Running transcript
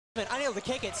Unable to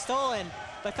kick it, stolen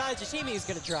by Fajitimi, who's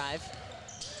going to drive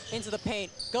into the paint.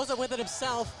 Goes up with it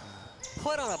himself,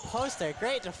 put on a poster.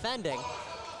 Great defending.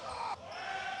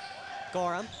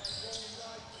 Gorham.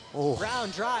 Oh.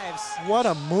 Brown drives. What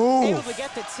a move. Able to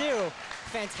get the two.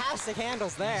 Fantastic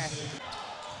handles there.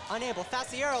 Unable.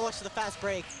 Faciero looks for the fast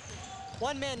break.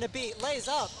 One man to beat, lays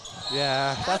up.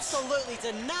 Yeah, that's absolutely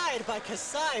denied by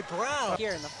Kasai Brown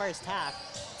here in the first half.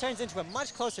 Turns into a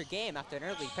much closer game after an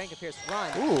early Frank Pierce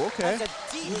run. Ooh, okay. As a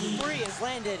deep three is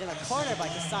landed in the corner by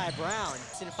Kasai Brown.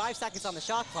 It's in 5 seconds on the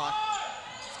shot clock.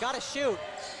 He's got to shoot.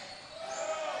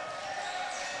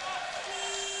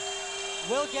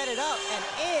 Will get it up and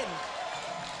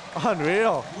in.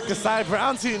 Unreal. Kasai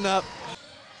Brown teaming up.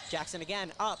 Jackson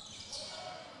again up.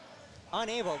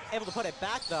 Able to put it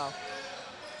back though.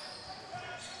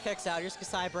 Kicks out. Here's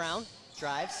Kasai Brown.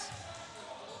 Drives.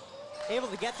 Able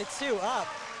to get the two up.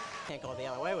 Can't go the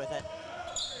other way with it.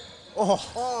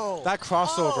 Oh, that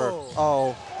crossover.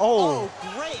 Oh,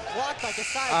 great block by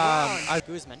Kasai Brown.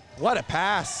 Guzman. What a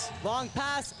pass. Long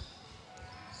pass.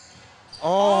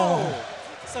 Oh.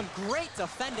 Some great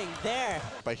defending there.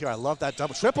 But here, I love that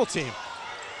triple team.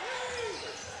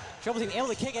 Triple team able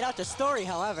to kick it out to Story,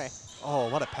 however. Oh,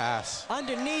 what a pass.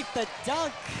 Underneath the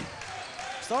dunk.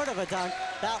 Sort of a dunk.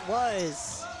 That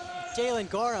was Jalen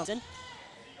Gorham.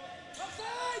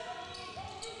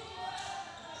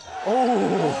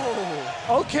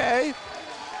 Oh, okay.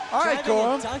 All right,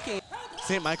 Gorham. Dunking.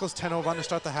 St. Michael's 10-0 run to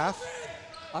start the half.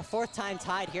 Our 4th time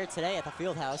tied here today at the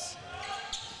Fieldhouse.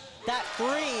 That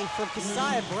three from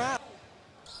Kasai Brown.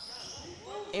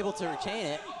 Able to retain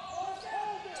it.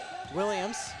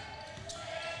 Williams.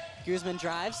 Guzman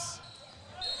drives.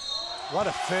 What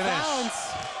a finish.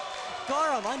 Bounce.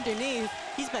 Gorham underneath.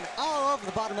 He's been all over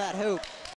the bottom of that hoop.